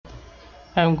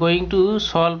I am going to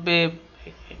solve a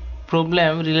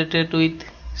problem related with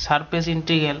surface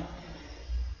integral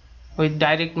with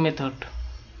direct method.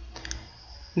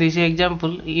 This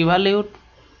example: evaluate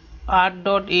r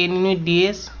dot n unit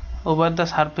ds over the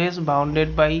surface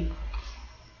bounded by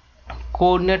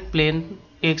coordinate plane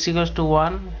x equals to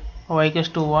 1, y equals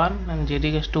to 1 and z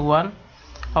equals to 1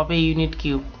 of a unit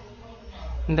cube.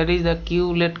 That is the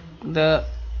cube. Let the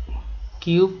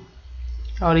cube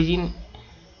origin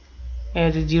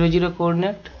as 0 0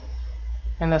 coordinate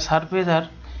and the surface are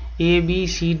a b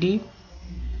c d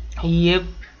e f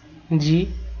g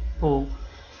o.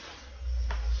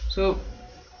 So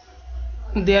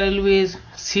there will be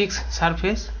 6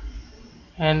 surface,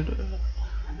 and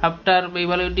after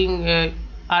evaluating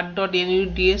r dot n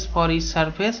unit ds for each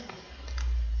surface,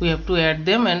 we have to add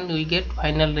them and we get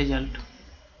final result.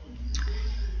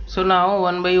 So now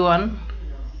one by one,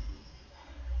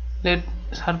 let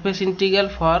surface integral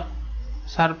for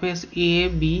surface a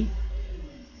b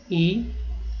e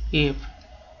f,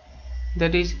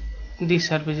 that is this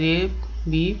surface a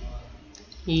b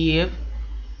e f.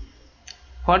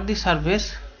 For this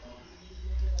surface,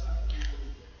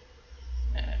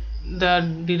 the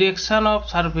direction of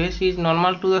surface is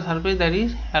normal to the surface, that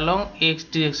is along x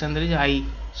direction, that is I.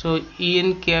 So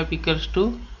en cap equals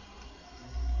to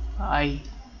I,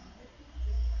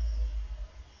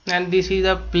 and this is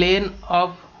the plane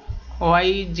of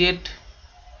yz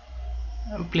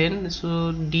plane.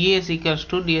 So ds equals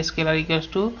to ds scalar equals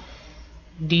to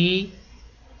dy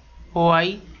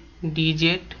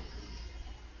dz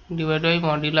divided by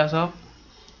modulus of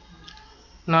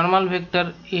normal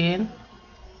vector n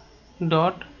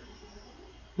dot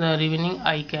the remaining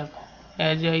I cap,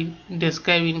 as I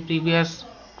described in previous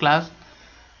class.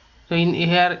 So in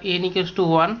here n equals to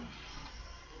 1,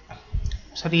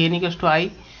 sorry, n equals to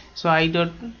I, so I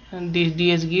dot this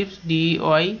ds gives dy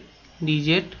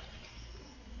dz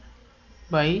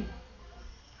by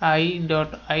I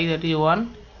dot I, that is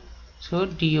 1, so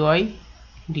dy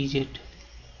dz.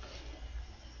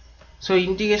 So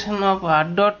integration of r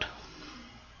dot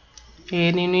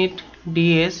n unit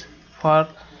ds for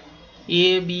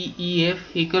a b e f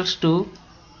equals to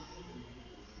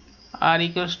r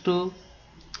equals to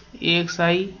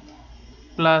xi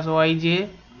plus yj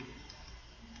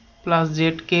plus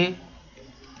zk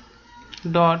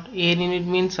dot n unit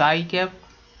means I cap,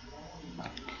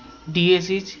 ds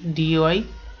is dy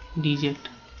dz.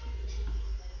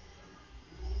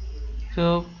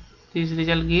 So this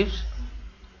result gives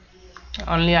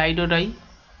only I dot I,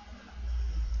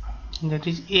 that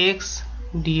is x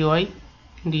dy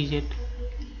dz.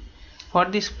 For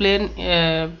this plane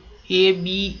a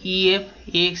b e f,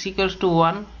 x equals to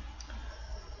 1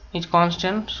 is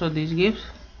constant, so this gives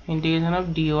integration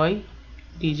of dy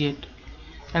dz,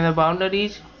 and the boundary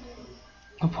is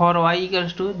for y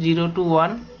equals to 0 to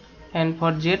 1 and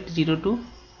for z 0 to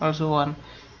also 1,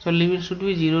 so limit should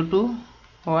be 0 to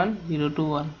 1, 0 to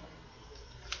 1.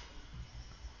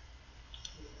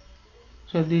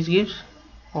 So this gives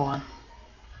 1.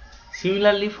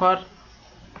 Similarly for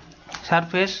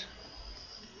surface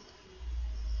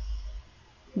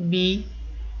b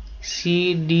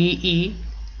c d e,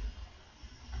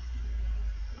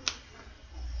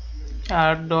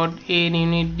 r dot n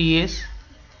unit ds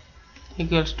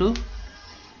equals to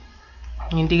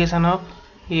integration of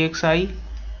xi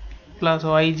plus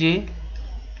yj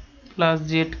plus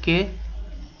zk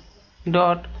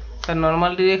dot the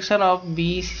normal direction of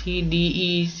b c d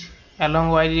e is along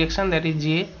y direction, that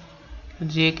is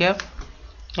j cap,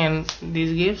 and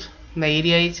this gives the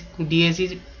area is ds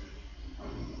is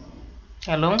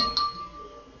along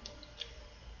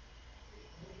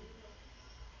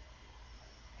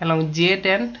z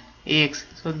and x,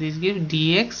 so this gives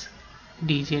dx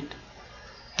dz,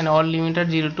 and all limit are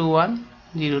 0 to 1,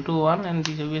 0 to 1, and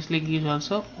this obviously gives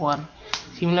also 1.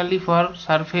 Similarly for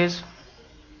surface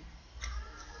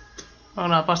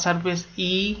on upper surface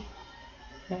e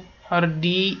or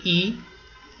d e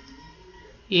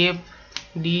f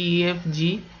d e f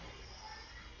g,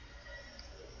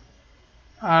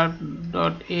 r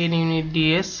dot n unit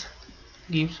ds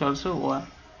gives also 1.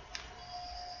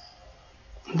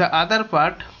 The other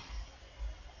part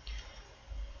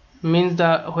means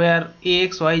the where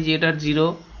x y z are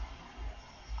 0,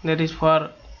 that is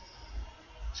for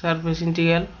surface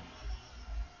integral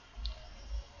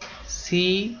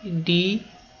c d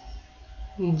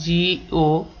g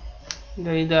o,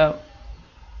 that is the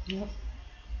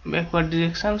backward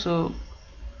direction, so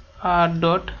r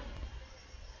dot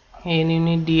n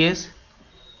unit ds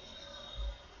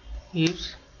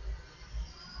gives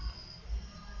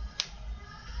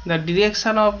the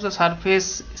direction of the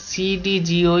surface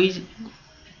CDGO is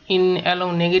in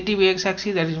along negative x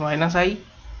axis, that is minus I.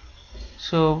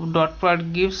 So dot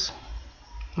product gives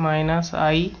minus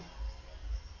I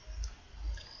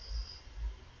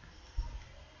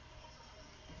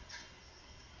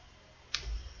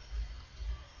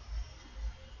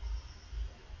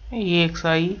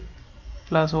axi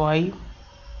plus y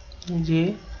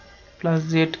j plus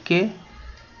zk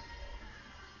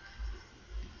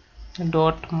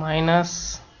dot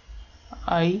minus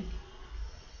I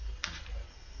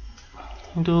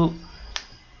into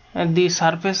the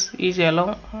surface is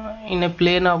along in a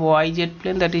plane of yz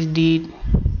plane, that is dy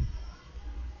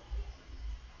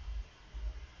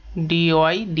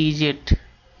dz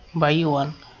by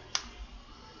 1.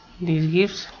 This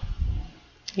gives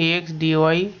ax dy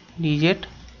dz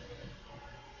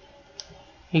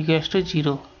equals to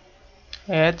 0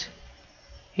 as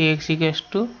ax equals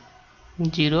to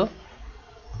 0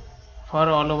 for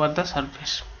all over the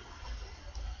surface.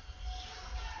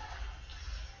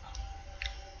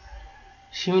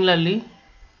 Similarly,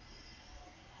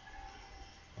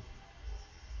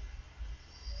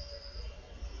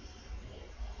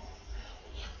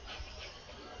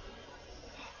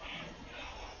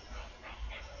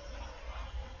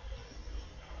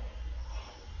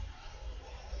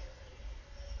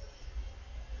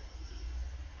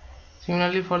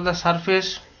 for the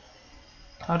surface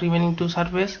or remaining two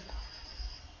surface,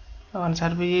 one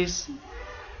surface is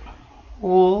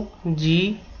OG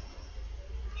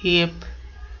F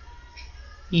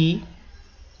E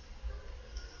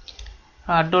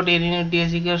r dot n unit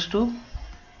ds equals to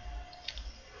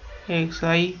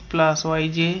xi plus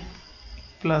yj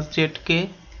plus zk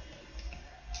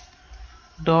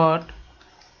dot,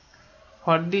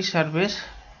 for this surface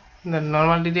the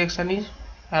normal direction is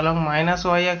along minus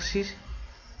y axis,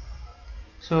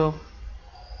 so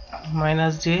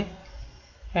minus j,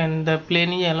 and the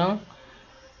plane is along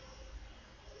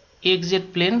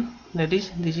xz plane, that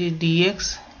is this is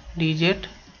dx dz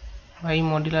by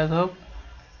modulus of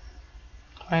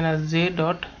minus j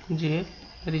dot j,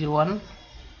 that is 1.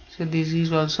 So this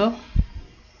is also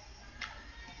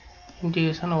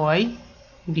integration y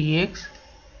dx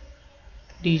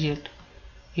dz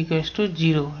equals to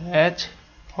 0 as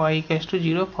y equals to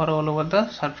 0 for all over the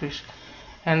surface.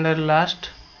 And the last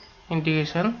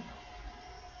integration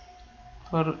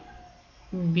for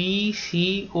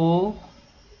BCOE,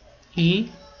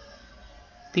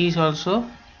 this also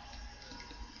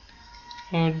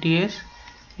ds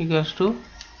equals to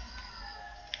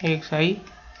xi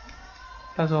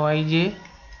plus yj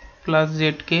plus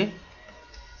zk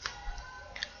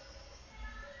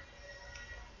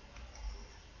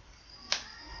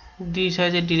this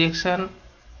has a direction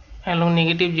along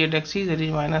negative z axis, that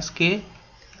is minus k,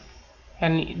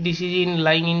 and this is in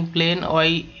lying in plane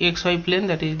xy plane,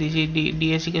 that is this is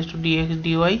ds equals to dx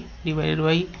dy divided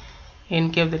by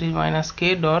n cap, that is minus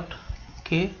k dot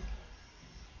k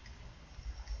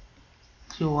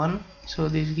to 1. So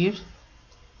this gives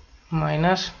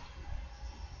minus,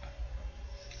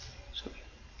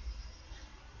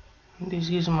 this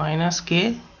is minus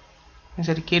k,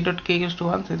 sorry, k dot k equals to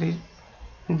 1, so this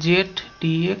is z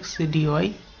dx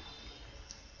dy.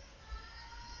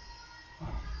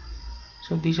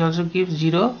 So this also gives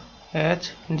 0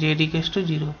 as z equals to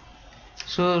 0.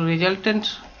 So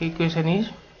resultant equation is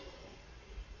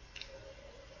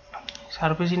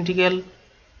surface integral.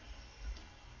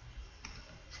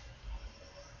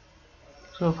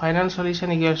 So final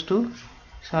solution equals to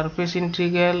surface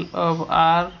integral of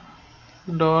r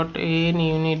dot n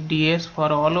unit ds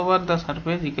for all over the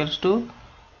surface equals to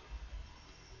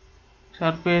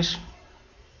surface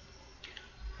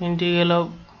integral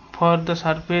of for the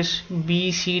surface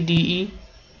BCDE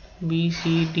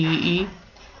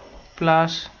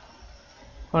plus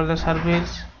for the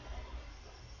surface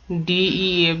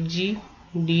DEFG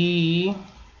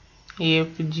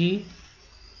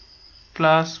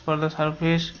plus for the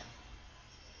surface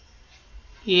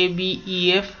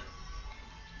ABEF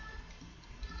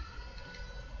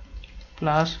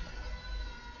plus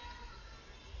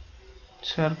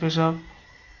surface of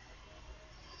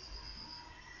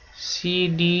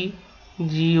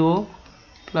CDGO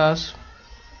plus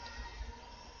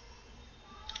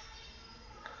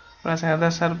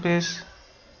another surface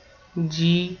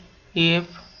GFAO,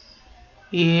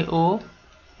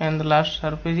 and the last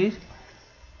surface is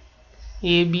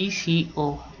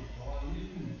ABCO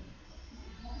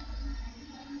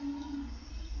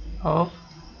of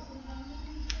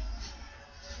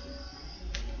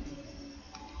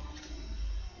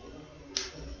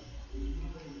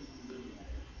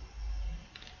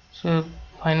so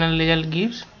final result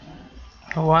gives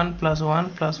 1 plus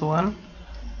 1 plus 1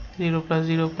 0 plus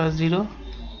 0 plus 0,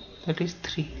 that is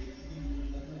 3.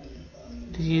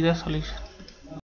 this is the solution.